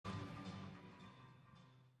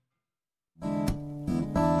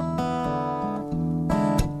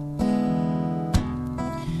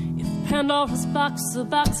Pandora's box, a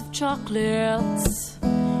box of chocolates,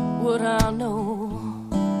 would I know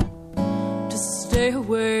to stay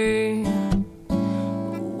away?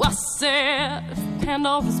 Oh, I said, if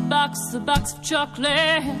Pandora's box, a box of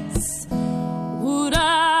chocolates, would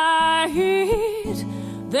I eat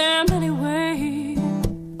them anyway?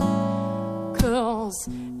 'Cause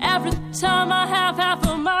every time I have half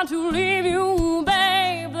a mind to leave you,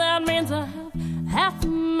 babe, that means I have half a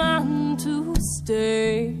mind to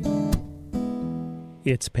stay.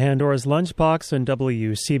 It's Pandora's Lunchbox on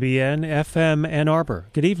WCBN FM Ann Arbor.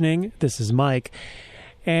 Good evening, this is Mike.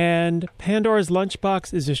 And Pandora's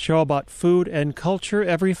Lunchbox is a show about food and culture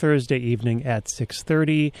every Thursday evening at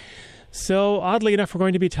 6:30. So, oddly enough, we're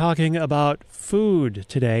going to be talking about food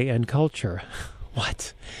today and culture.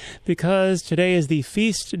 What? Because today is the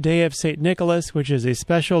feast day of St. Nicholas, which is a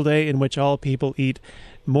special day in which all people eat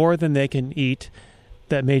more than they can eat.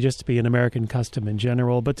 That may just be an American custom in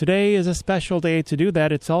general, but today is a special day to do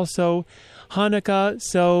that. It's also Hanukkah,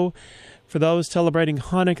 so for those celebrating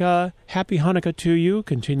Hanukkah, happy Hanukkah to you,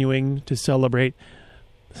 continuing to celebrate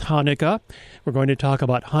Hanukkah. We're going to talk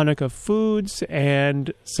about Hanukkah foods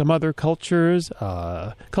and some other culture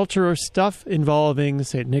or stuff involving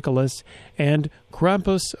St. Nicholas and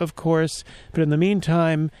Krampus, of course. But in the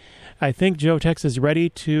meantime, I think Joe Tex is ready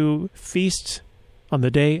to feast on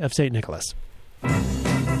the day of St. Nicholas.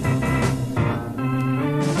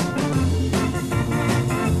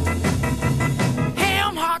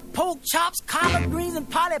 Ham, hot pork chops, collard greens, and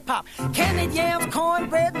potty pop. Candied yams,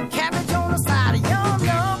 cornbread, and cabbage on the side. Yum,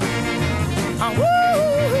 yum.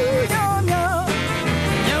 Woo, yum, yum.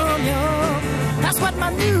 Yum, yum. That's what my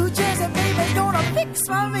New Jersey baby's gonna fix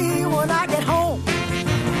for me when I get home.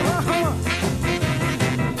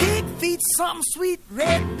 Pig feet, something sweet,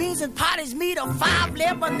 red beans and pottage meat, a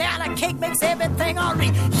 5-layer banana cake makes everything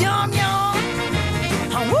alright. Yum, yum.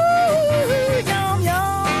 Woo, yum,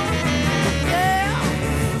 yum. Yeah,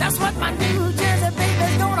 that's what my New Jersey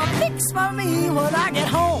baby's gonna fix for me when I get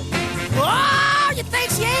home. Oh, you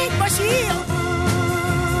think she ain't, but she is.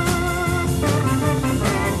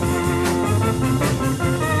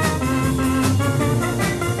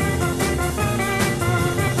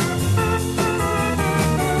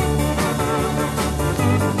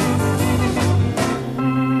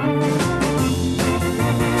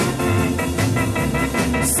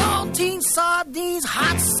 Saltines, sardines,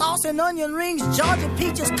 hot sauce and onion rings, Georgia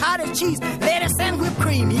peaches, cottage cheese, lettuce and whipped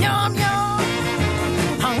cream. Yum, yum.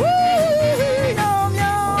 Woo, yum,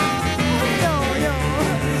 yum. Yum,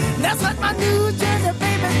 yum. That's what my New Jersey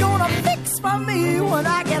baby's gonna fix for me when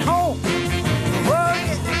I get home.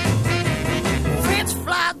 French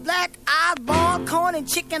fries, black-eyed ball, corn and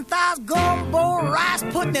chicken thighs, gumbo, rice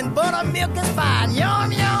pudding, and buttermilk is fine.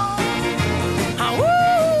 Yum, yum. Woo,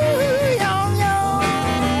 yum, yum.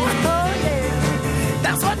 Oh, yeah.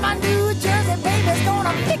 That's what my New Jersey baby's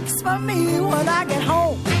gonna fix for me when I get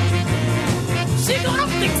home. She's gonna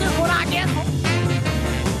fix it when I get home.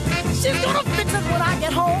 She's gonna fix it when I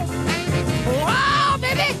get home. Wow,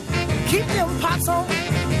 baby, keep them pots on.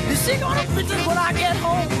 She's gonna fix it when I get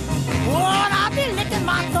home. Oh, I'll be licking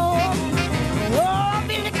my thumb. Oh, I'll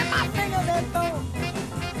be licking my fingers and thumb.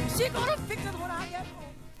 She's gonna fix it when I get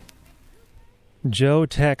home. Joe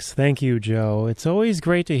Tex, thank you, Joe. It's always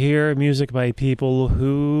great to hear music by people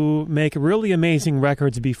who make really amazing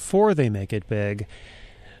records before they make it big.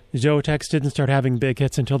 Joe Tex didn't start having big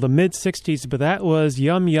hits until the mid-'60s, but that was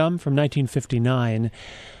Yum Yum from 1959.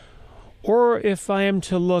 Or if I am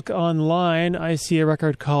to look online, I see a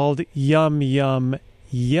record called Yum Yum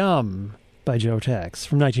Yum by Joe Tex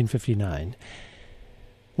from 1959.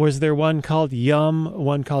 Was there one called Yum,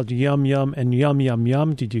 one called Yum Yum, and Yum Yum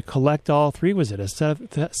Yum? Did you collect all three? Was it a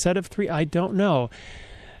set of three? I don't know.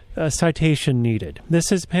 A citation needed.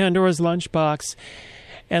 This is Pandora's Lunchbox.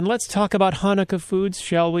 And let's talk about Hanukkah foods,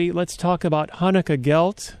 shall we? Let's talk about Hanukkah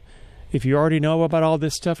Gelt. If you already know about all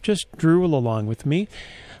this stuff, just drool along with me.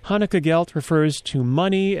 Hanukkah Gelt refers to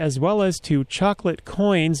money as well as to chocolate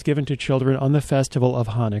coins given to children on the festival of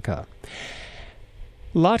Hanukkah.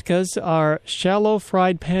 Latkes are shallow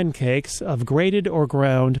fried pancakes of grated or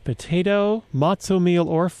ground potato, matzo meal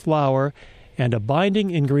or flour, and a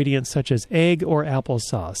binding ingredient such as egg or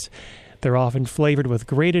applesauce. They're often flavored with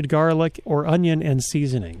grated garlic or onion and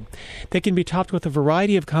seasoning. They can be topped with a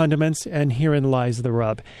variety of condiments, and herein lies the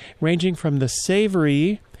rub, ranging from the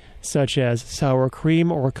savory, such as sour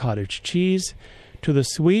cream or cottage cheese, to the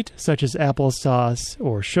sweet, such as applesauce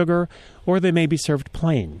or sugar, or they may be served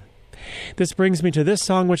plain. This brings me to this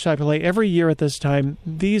song, which I play every year at this time.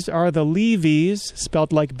 These are the Levies,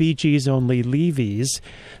 spelled like Bee Gees, only Levies,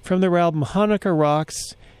 from their album Hanukkah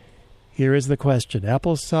Rocks. Here is the question.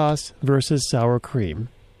 Applesauce versus sour cream.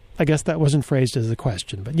 I guess that wasn't phrased as a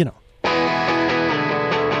question, but you know.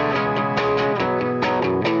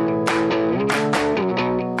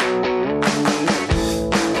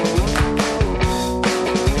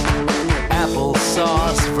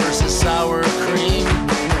 Applesauce versus sour cream.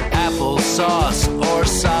 Applesauce or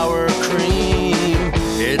sour cream.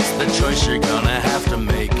 It's the choice you're gonna have to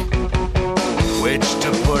make. Which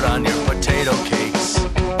to put on your potato cakes.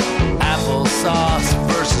 Applesauce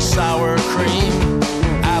versus sour cream.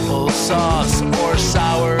 Applesauce or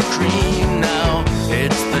sour cream. Now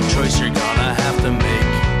it's the choice you're gonna have to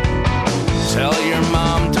make. Tell your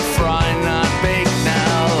mom to fry, not bake.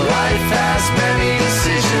 Now life has many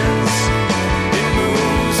decisions. It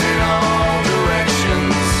moves in all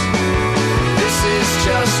directions. This is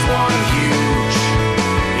just one huge,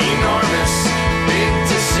 enormous, big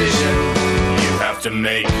decision you have to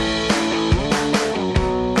make.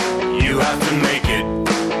 You have to make it.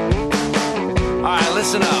 Alright,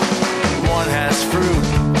 listen up. One has fruit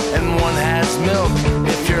and one has milk.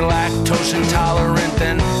 If you're lactose intolerant,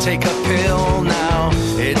 then take a pill now.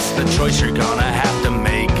 It's the choice you're gonna have to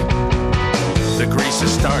make. The grease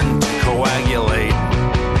is starting to coagulate.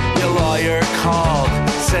 Your lawyer called,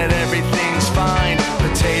 said everything's fine.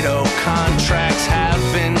 Potato contracts have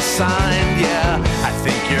been signed. Yeah, I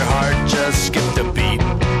think your heart just skipped a beat.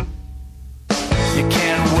 You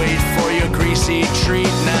can't wait for your greasy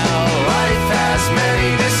treat now. Life has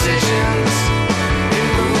many decisions. It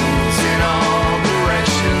moves in all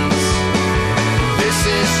directions. This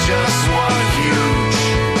is just one huge,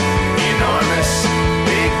 enormous,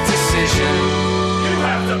 big decision you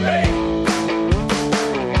have to make.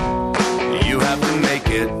 You have to make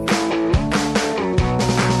it.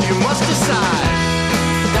 You must decide.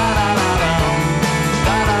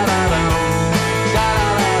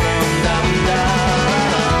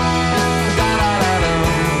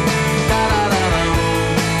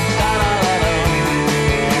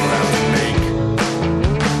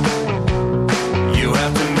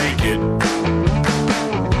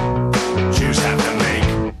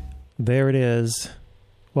 There it is.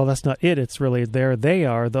 Well, that's not it. It's really there they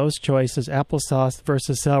are. Those choices, applesauce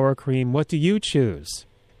versus sour cream. What do you choose?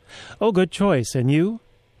 Oh, good choice. And you?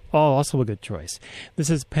 Oh, also a good choice. This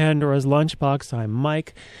is Pandora's Lunchbox. I'm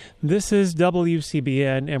Mike. This is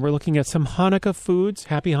WCBN, and we're looking at some Hanukkah foods.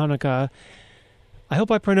 Happy Hanukkah. I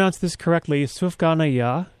hope I pronounced this correctly.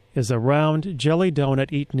 Sufganiyah is a round jelly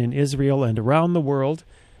donut eaten in Israel and around the world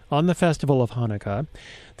on the festival of Hanukkah.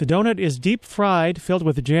 The donut is deep fried, filled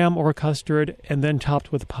with jam or custard, and then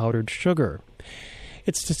topped with powdered sugar.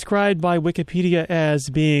 It's described by Wikipedia as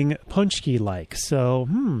being punchki-like, so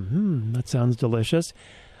that sounds delicious.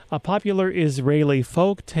 A popular Israeli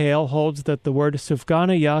folk tale holds that the word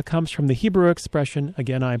Sufganiyah comes from the Hebrew expression,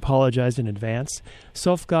 again I apologize in advance,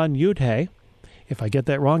 Sofgan Yudhe. If I get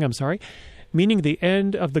that wrong, I'm sorry. Meaning the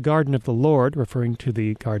end of the Garden of the Lord, referring to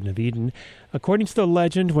the Garden of Eden. According to the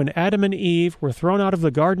legend, when Adam and Eve were thrown out of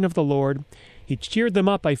the Garden of the Lord, he cheered them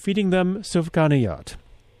up by feeding them sufganiyot.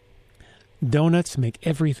 Donuts make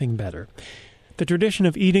everything better. The tradition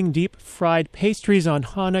of eating deep-fried pastries on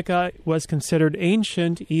Hanukkah was considered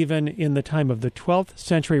ancient even in the time of the 12th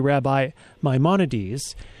century Rabbi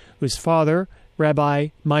Maimonides, whose father, Rabbi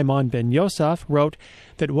Maimon ben Yosef, wrote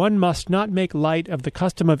that one must not make light of the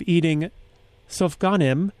custom of eating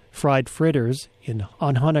sofganim, fried fritters,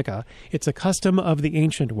 on Hanukkah. It's a custom of the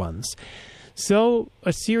ancient ones. So,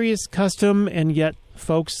 a serious custom, and yet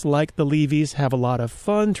folks like the Levies have a lot of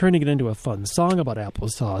fun, turning it into a fun song about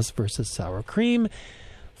applesauce versus sour cream.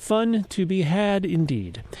 Fun to be had,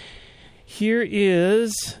 indeed. Here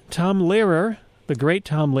is Tom Lehrer, the great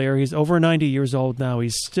Tom Lehrer. He's over 90 years old now.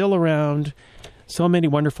 He's still around. So many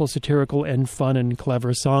wonderful satirical and fun and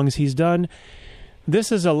clever songs he's done.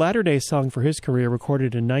 This is a latter-day song for his career,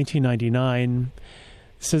 recorded in 1999.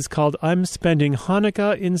 This is called I'm Spending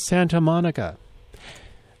Hanukkah in Santa Monica.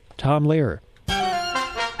 Tom Lehrer.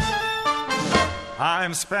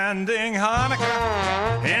 I'm spending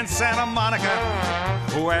Hanukkah in Santa Monica,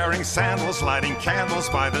 wearing sandals, lighting candles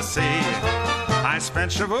by the sea. I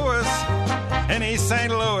spent Shavuos in East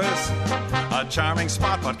St. Louis, a charming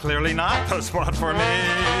spot, but clearly not the spot for me.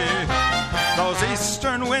 Those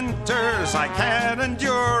eastern winters, I can't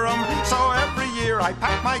endure 'em, so every year I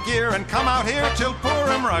pack my gear and come out here till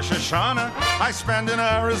Purim. Rosh Hashanah I spend in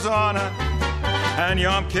Arizona, and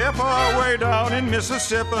Yom Kippur way down in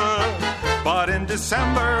Mississippi. But in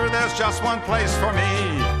December there's just one place for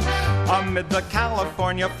me. Amid the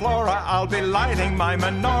California flora, I'll be lighting my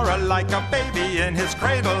menorah. Like a baby in his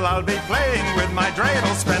cradle, I'll be playing with my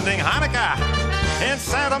dreidel, spending Hanukkah in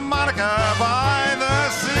Santa Monica by the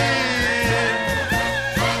sea.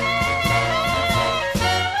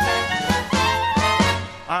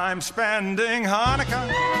 I'm spending Hanukkah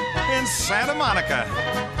in Santa Monica,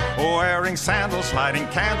 wearing sandals, lighting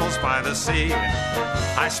candles by the sea.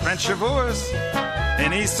 I spent Shavuos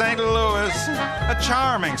in East St. Louis, a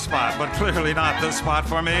charming spot, but clearly not the spot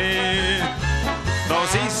for me.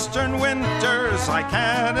 Those eastern winters, I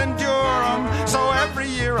can't endure 'em, so every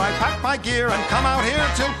year I pack my gear and come out here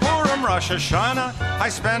till Purim. Rosh Hashanah I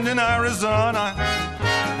spend in Arizona,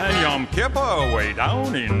 and Yom Kippur way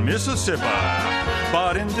down in Mississippi.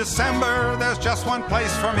 But in December there's just one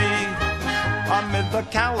place for me. Amid the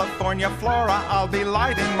California flora, I'll be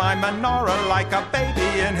lighting my menorah like a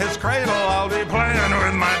baby in his cradle. I'll be playing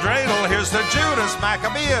with my dreidel. Here's the Judas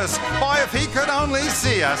Maccabeus. Boy, if he could only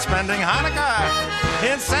see us spending Hanukkah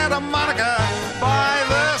in Santa Monica by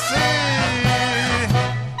the sea.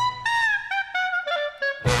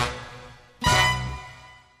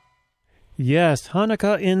 Yes,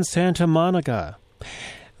 Hanukkah in Santa Monica.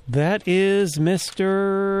 That is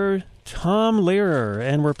Mr. Tom Lehrer,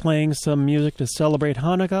 and we're playing some music to celebrate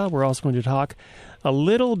Hanukkah. We're also going to talk a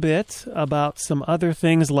little bit about some other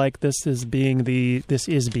things, like this is being the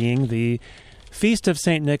Feast of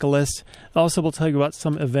St. Nicholas. Also, we'll tell you about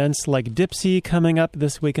some events like Dipsy coming up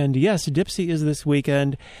this weekend. Yes, Dipsy is this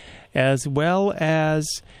weekend, as well as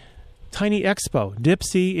Tiny Expo.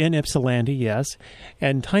 Dipsy in Ypsilanti, yes,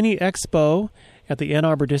 and Tiny Expo at the Ann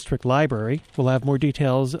Arbor District Library. We'll have more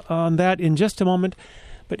details on that in just a moment.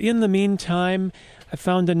 But in the meantime, I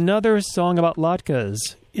found another song about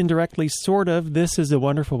latkes, indirectly, sort of. This is a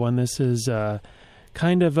wonderful one. This is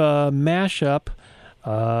kind of a mashup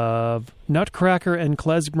of Nutcracker and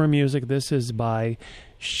klezmer music. This is by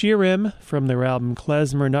Shirim from their album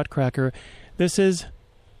Klezmer Nutcracker. This is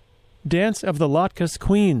Dance of the Latkes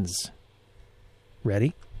Queens.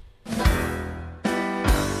 Ready?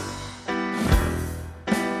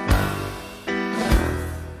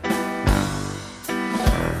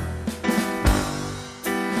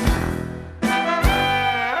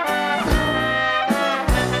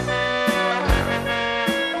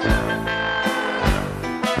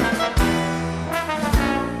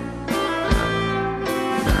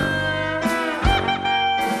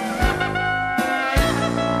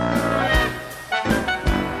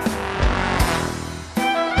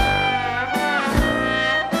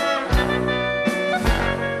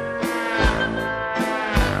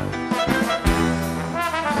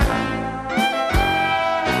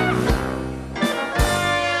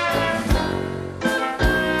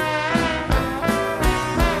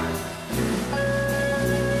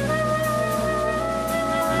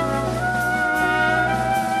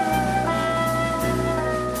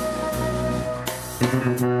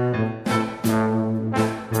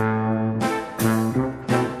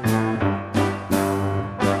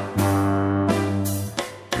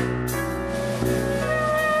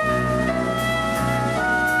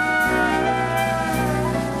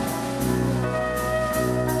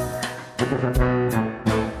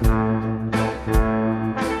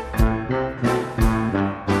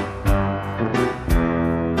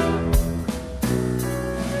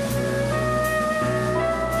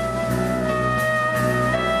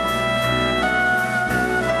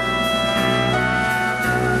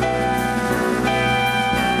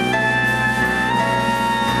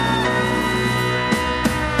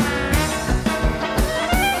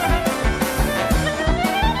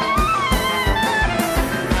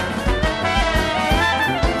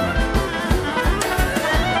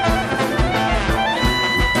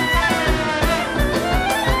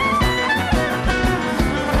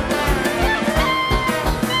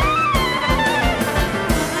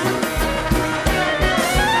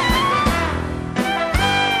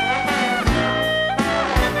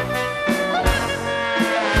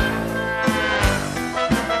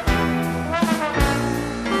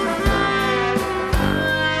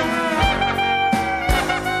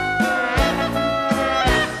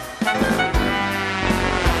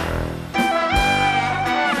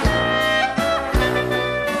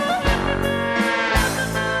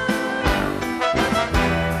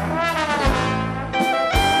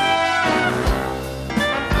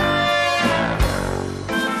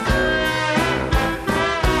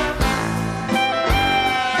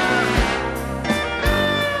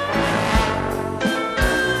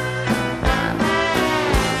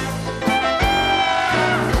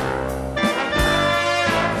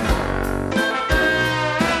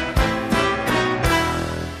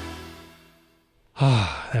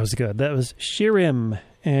 That was good. That was Shirim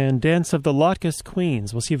and Dance of the Latkes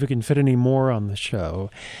Queens. We'll see if we can fit any more on the show.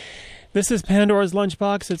 This is Pandora's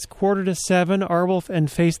Lunchbox. It's 6:45. Arwolf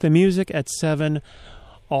and Face the Music at 7,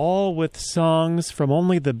 all with songs from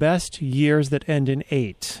only the best years that end in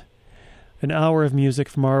 8. An hour of music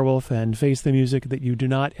from Arwolf and Face the Music that you do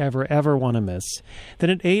not ever want to miss. Then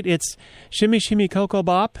at 8, it's Shimmy Shimmy Cocoa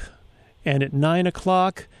Bop. And at 9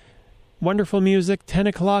 o'clock, wonderful music, 10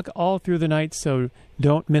 o'clock, all through the night, so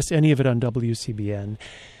don't miss any of it on WCBN.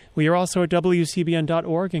 We are also at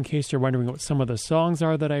WCBN.org, in case you're wondering what some of the songs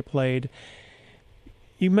are that I played.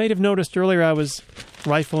 You might have noticed earlier I was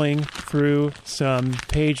rifling through some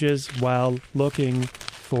pages while looking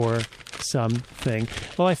for something.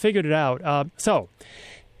 Well, I figured it out. So,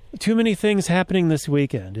 too many things happening this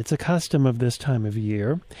weekend. It's a custom of this time of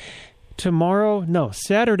year.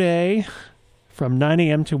 Saturday, from 9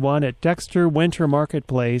 a.m. to 1 at Dexter Winter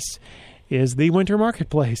Marketplace is the Winter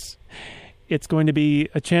Marketplace. It's going to be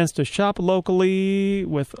a chance to shop locally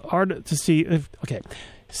with art to see if,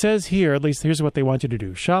 says here, at least here's what they want you to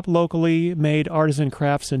do. Shop locally made artisan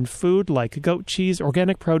crafts and food like goat cheese,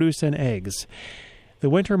 organic produce, and eggs. The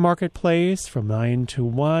Winter Marketplace from 9 to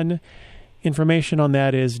 1. Information on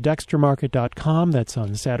that is dextermarket.com. That's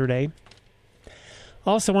on Saturday.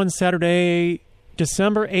 Also on Saturday,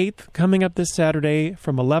 December 8th, coming up this Saturday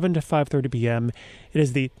from 11 to 5:30 p.m., it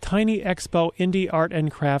is the Tiny Expo Indie Art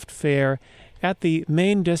and Craft Fair at the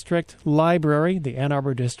Main District Library, the Ann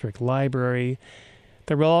Arbor District Library.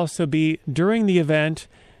 There will also be, during the event,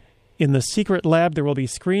 in the Secret Lab, there will be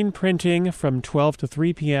screen printing from 12 to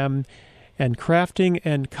 3 p.m. and crafting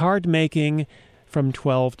and card making from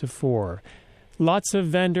 12 to 4. Lots of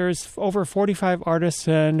vendors, over 45 artists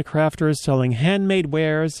and crafters selling handmade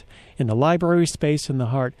wares in the library space in the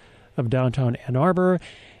heart of downtown Ann Arbor,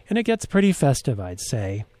 and it gets pretty festive, I'd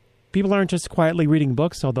say. People aren't just quietly reading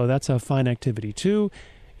books, although that's a fine activity too.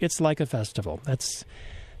 It's like a festival. That's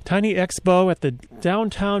Tiny Expo at the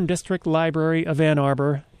Downtown District Library of Ann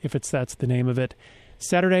Arbor, that's the name of it,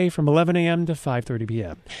 Saturday from 11 a.m. to 5:30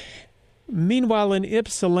 p.m. Meanwhile, in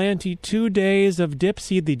Ypsilanti, 2 days of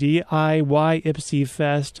Dipsy, the DIY Ypsi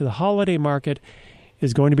Fest. The holiday market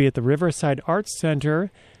is going to be at the Riverside Arts Center,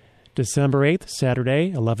 December 8th,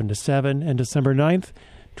 Saturday, 11 to 7, and December 9th,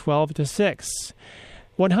 12 to 6.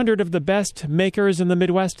 100 of the best makers in the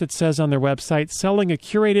Midwest, it says on their website, selling a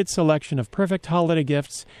curated selection of perfect holiday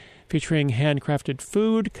gifts featuring handcrafted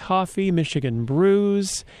food, coffee, Michigan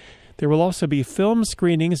brews. There will also be film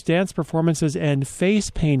screenings, dance performances, and face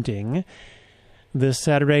painting this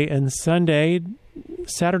Saturday and Sunday.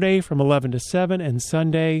 Saturday from 11 to 7 and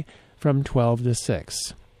Sunday from 12 to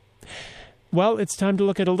 6. Well, it's time to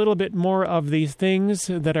look at a little bit more of these things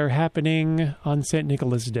that are happening on St.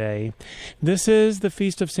 Nicholas Day. This is the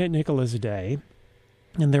Feast of St. Nicholas Day,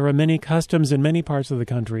 and there are many customs in many parts of the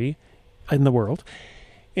country, in the world.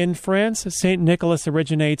 In France, St. Nicholas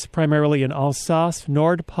originates primarily in Alsace,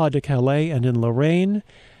 Nord-Pas-de-Calais, and in Lorraine.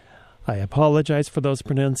 I apologize for those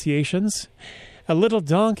pronunciations. A little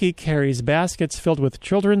donkey carries baskets filled with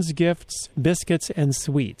children's gifts, biscuits, and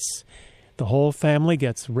sweets. The whole family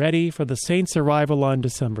gets ready for the saint's arrival on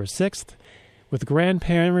December 6th, with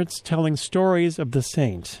grandparents telling stories of the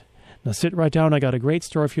saint. Now sit right down, I got a great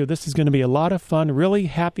story for you. This is going to be a lot of fun, really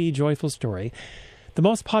happy, joyful story. The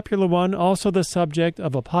most popular one, also the subject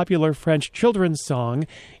of a popular French children's song,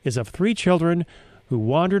 is of 3 children who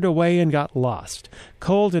wandered away and got lost.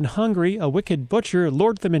 Cold and hungry, a wicked butcher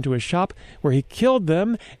lured them into a shop where he killed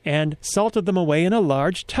them and salted them away in a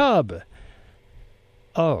large tub.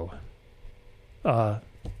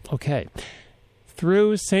 Okay.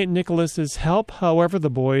 Through St. Nicholas's help, however, the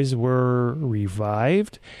boys were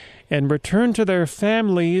revived and returned to their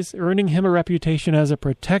families, earning him a reputation as a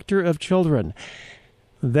protector of children.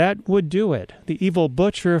 That would do it. The evil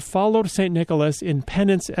butcher followed St. Nicholas in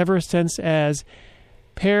penance ever since as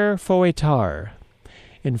Père Fouettard.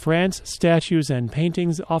 In France, statues and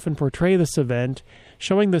paintings often portray this event,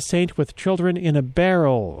 showing the saint with children in a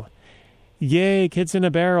barrel. Yay, kids in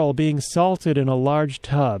a barrel being salted in a large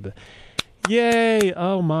tub. Yay!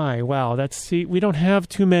 Oh my, wow. We don't have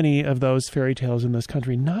too many of those fairy tales in this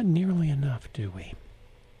country. Not nearly enough, do we?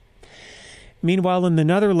 Meanwhile, in the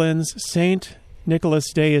Netherlands, St.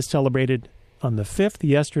 Nicholas Day is celebrated on the 5th.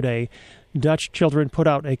 Yesterday, Dutch children put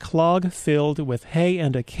out a clog filled with hay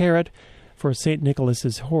and a carrot for St.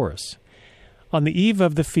 Nicholas's horse. On the eve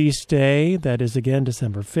of the feast day, that is again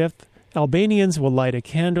December 5th, Albanians will light a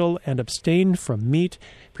candle and abstain from meat,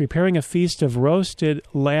 preparing a feast of roasted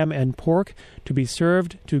lamb and pork to be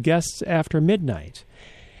served to guests after midnight.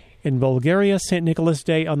 In Bulgaria, St. Nicholas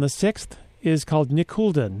Day on the 6th is called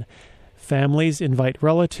Nikuldan. Families invite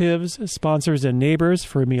relatives, sponsors, and neighbors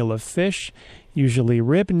for a meal of fish, usually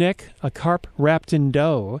ribnik, a carp wrapped in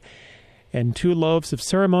dough. and 2 loaves of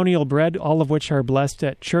ceremonial bread, all of which are blessed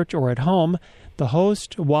at church or at home. The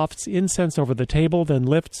host wafts incense over the table, then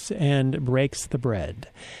lifts and breaks the bread.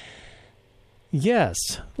 Yes,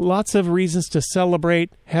 lots of reasons to celebrate,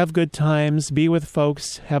 have good times, be with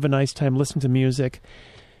folks, have a nice time, listen to music.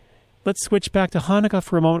 Let's switch back to Hanukkah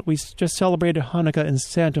for a moment. We just celebrated Hanukkah in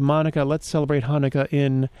Santa Monica. Let's celebrate Hanukkah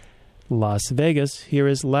in Las Vegas. Here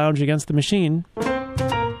is Lounge Against the Machine.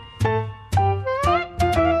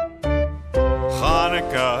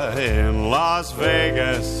 Hanukkah in Las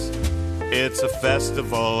Vegas. It's a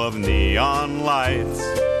festival of neon lights.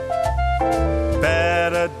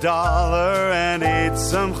 Bet $1 and eat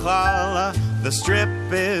some challah. The strip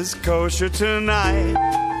is kosher tonight.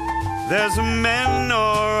 There's a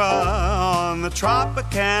menorah on the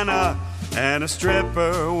Tropicana and a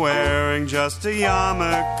stripper wearing just a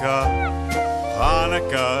yarmulke.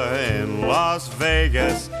 Hanukkah in Las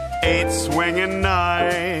Vegas, 8 swinging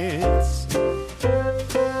nights.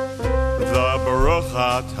 The Baruch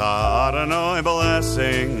Atah Adonai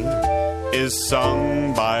blessing is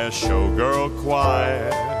sung by a showgirl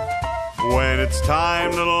choir. When it's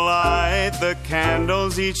time to light the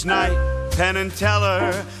candles each night, Penn and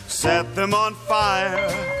Teller set them on fire.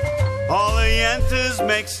 All the yentas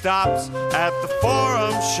make stops at the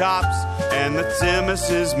Forum shops, and the tzimmus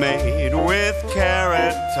is made with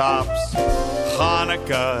carrot tops.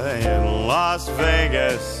 Hanukkah in Las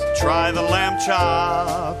Vegas, try the lamb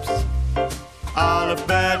chops. Aleph,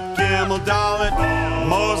 Bet, Gimel, Dalet,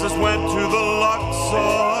 Moses went to the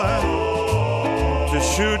Luxor to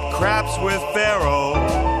shoot craps with Pharaoh.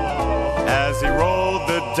 As he rolled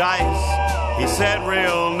the dice, he said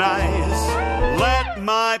real nice, let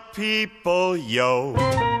my people yo.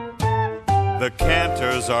 The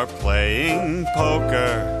cantors are playing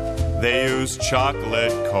poker. They use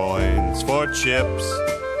chocolate coins for chips.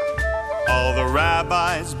 All the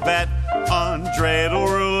rabbis bet on dreidel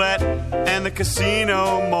roulette, and the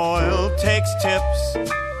casino moil takes tips.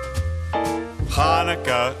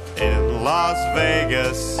 Hanukkah in Las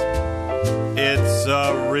Vegas, it's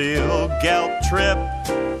a real gelt trip.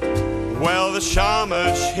 Well, the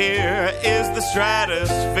shamash here is the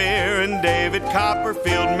stratosphere, and David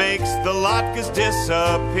Copperfield makes the latkes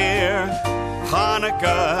disappear.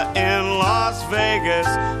 Hanukkah in Las Vegas,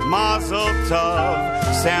 Mazel Tov.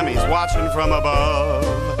 Sammy's watching from above.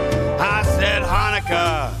 I said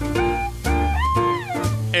Hanukkah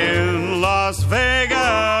in Las Vegas.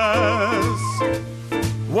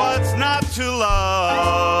 What's not to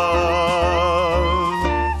love?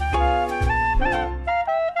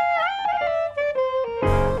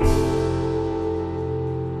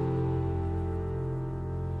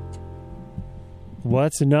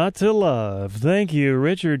 What's not to love? Thank you,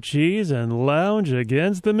 Richard Cheese and Lounge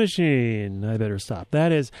Against the Machine. I better stop.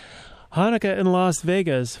 That is Hanukkah in Las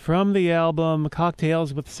Vegas from the album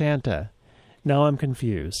Cocktails with Santa. Now I'm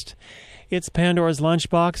confused. It's Pandora's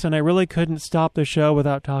Lunchbox, and I really couldn't stop the show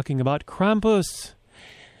without talking about Krampus.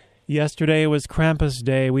 Yesterday was Krampus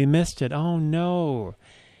Day. We missed it. Oh, no.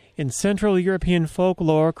 In Central European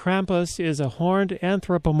folklore, Krampus is a horned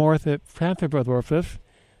anthropomorphic,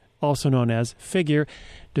 also known as figure,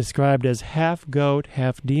 described as half goat,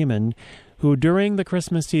 half demon, who during the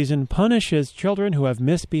Christmas season punishes children who have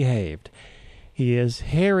misbehaved. He is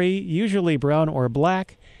hairy, usually brown or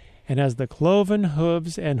black, and has the cloven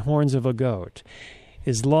hooves and horns of a goat.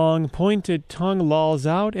 His long, pointed tongue lolls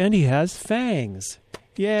out, and he has fangs.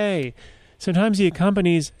 Yay! Sometimes he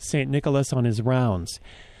accompanies St. Nicholas on his rounds.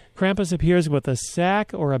 Krampus appears with a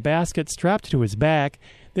sack or a basket strapped to his back.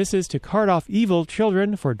 This is to cart off evil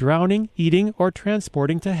children for drowning, eating, or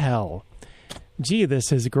transporting to hell. Gee,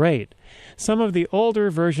 this is great. Some of the older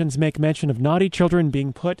versions make mention of naughty children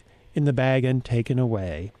being put in the bag and taken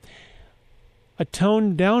away. A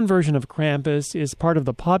toned-down version of Krampus is part of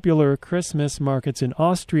the popular Christmas markets in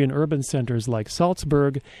Austrian urban centers like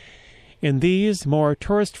Salzburg. In these more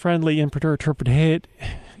tourist-friendly interpreted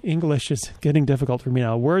English is getting difficult for me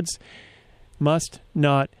now. Words must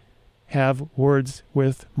not have words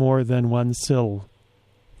with more than one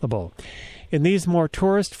syllable. In these more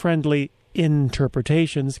tourist-friendly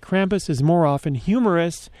interpretations, Krampus is more often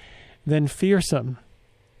humorous than fearsome.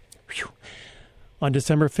 Whew. On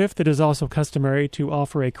December 5th, it is also customary to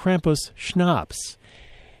offer a Krampus schnapps.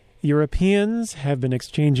 Europeans have been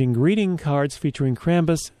exchanging greeting cards featuring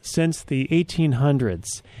Krampus since the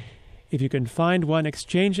 1800s. If you can find one,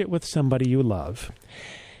 exchange it with somebody you love.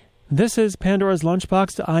 This is Pandora's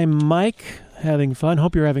Lunchbox. I'm Mike, having fun.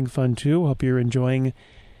 Hope you're having fun, too. Hope you're enjoying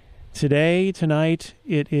tonight.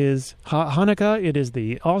 It is Hanukkah. It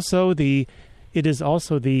is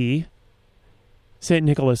also the St.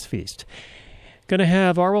 Nicholas feast. Going to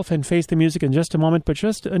have Arwolf and Face the Music in just a moment, but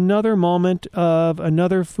just another moment of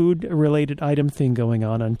another food-related item thing going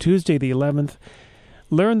on Tuesday the 11th.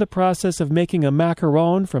 Learn the process of making a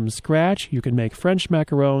macaron from scratch. You can make French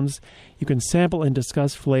macarons. You can sample and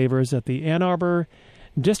discuss flavors at the Ann Arbor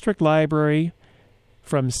District Library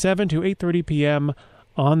from 7 to 8:30 p.m.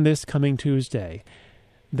 on this coming Tuesday.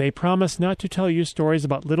 They promise not to tell you stories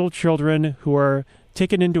about little children who are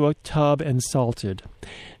taken into a tub and salted.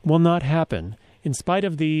 Will not happen. In spite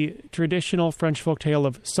of the traditional French folktale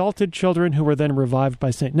of salted children who were then revived by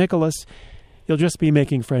St. Nicholas, you'll just be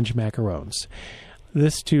making French macarons.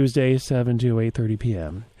 This Tuesday, 7 to 8:30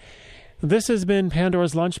 p.m. This has been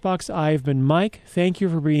Pandora's Lunchbox. I've been Mike. Thank you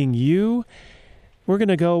for being you. We're going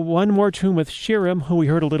to go one more tune with Shirim, who we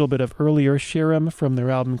heard a little bit of earlier. Shirim from their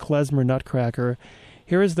album Klezmer Nutcracker.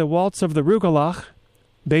 Here is the Waltz of the Rugelach,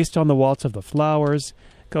 based on the Waltz of the Flowers.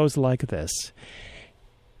 Goes like this.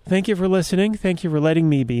 Thank you for listening. Thank you for letting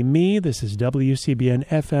me be me. This is WCBN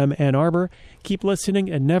FM Ann Arbor. Keep listening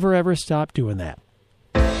and never ever stop doing that.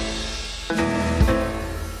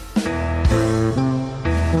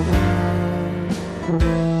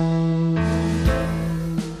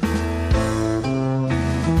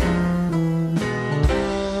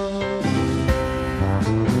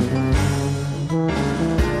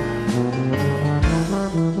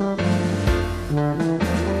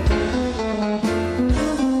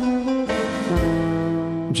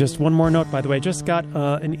 Just one more note, by the way. Just got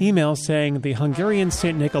an email saying the Hungarian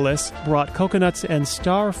St. Nicholas brought coconuts and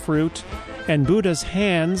star fruit and Buddha's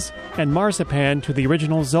hands and marzipan to the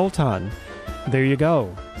original Zoltan. There you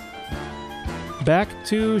go. Back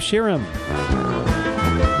to Shirim.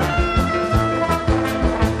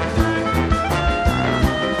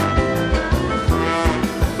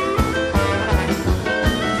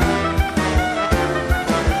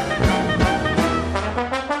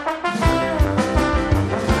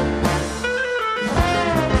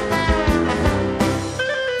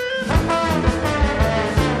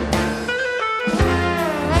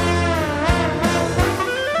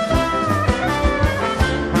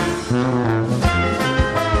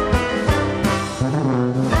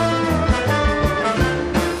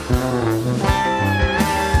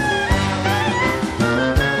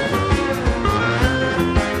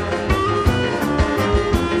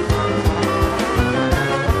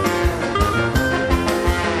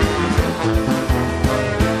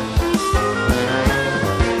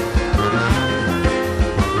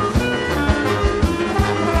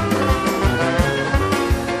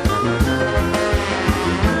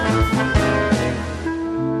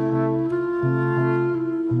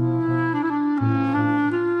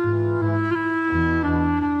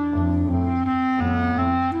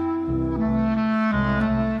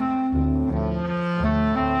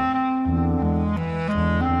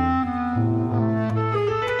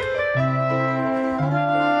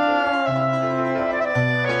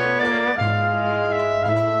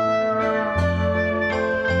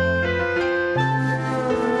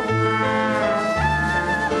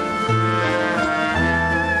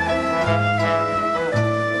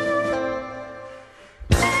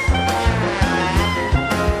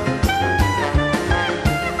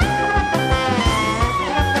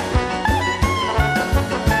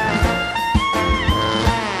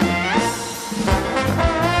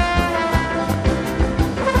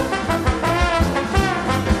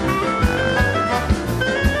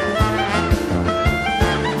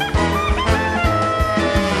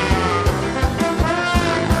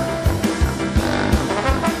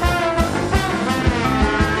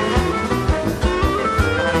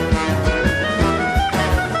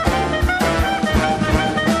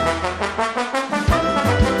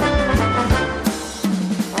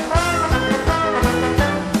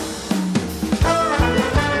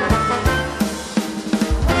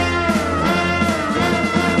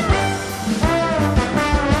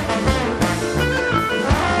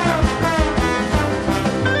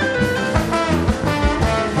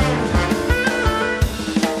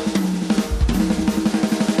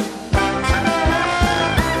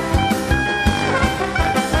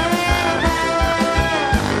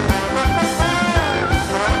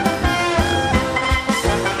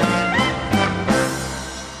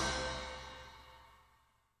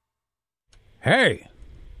 Hey!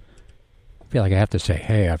 I feel like I have to say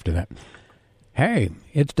hey after that. Hey,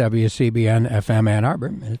 it's WCBN FM Ann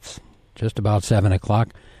Arbor. It's just about 7 o'clock.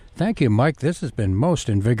 Thank you, Mike. This has been most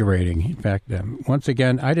invigorating. In fact, once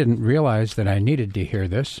again, I didn't realize that I needed to hear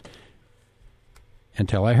this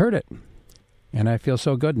until I heard it. And I feel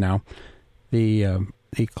so good now. The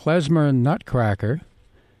Klezmer Nutcracker,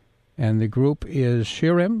 and the group is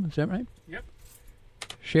Shirim. Is that right? Yep.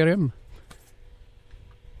 Shirim.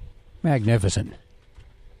 Magnificent.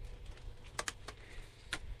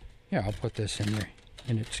 Yeah, I'll put this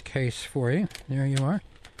in its case for you. There you are.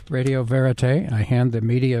 Radio Verite. I hand the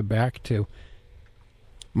media back to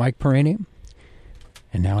Mike Perini.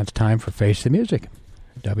 And now it's time for Face the Music.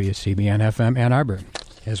 WCBN FM Ann Arbor,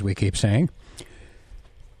 as we keep saying.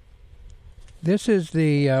 This is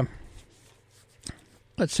the,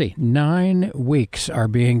 9 weeks are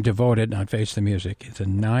being devoted on Face the Music. It's a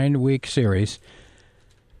 9-week series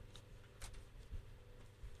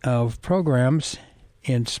of programs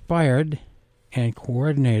inspired and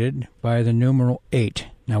coordinated by the numeral 8.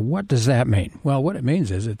 Now, what does that mean? Well, what it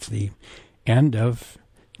means is it's the end of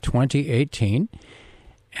 2018,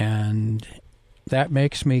 and that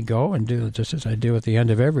makes me go and do, just as I do at the end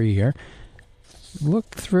of every year, look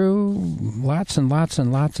through lots and lots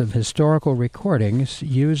and lots of historical recordings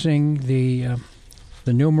using the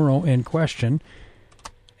numeral in question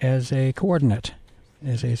as a coordinate,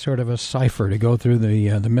 as a sort of a cipher to go through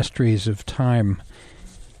the mysteries of time.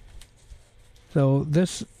 So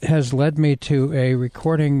this has led me to a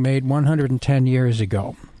recording made 110 years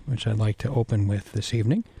ago, which I'd like to open with this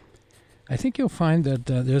evening. I think you'll find that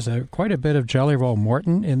there's quite a bit of Jelly Roll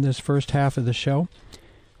Morton in this first half of the show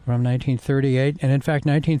from 1938. And in fact,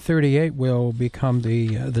 1938 will become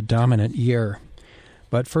the dominant year.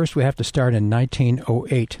 But first we have to start in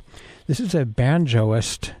 1908. This is a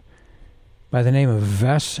banjoist by the name of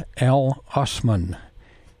Wes L. Osman.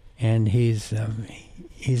 And he's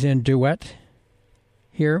in duet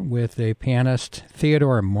here with a pianist,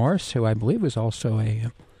 Theodore Morse, who I believe was also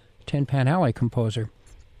a Tin Pan Alley composer.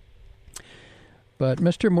 But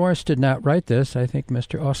Mr. Morse did not write this. I think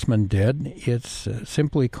Mr. Osman did. It's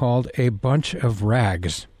simply called A Bunch of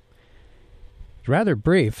Rags. It's rather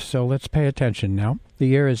brief, so let's pay attention now. The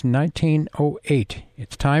year is 1908.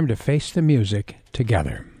 It's time to face the music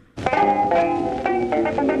together.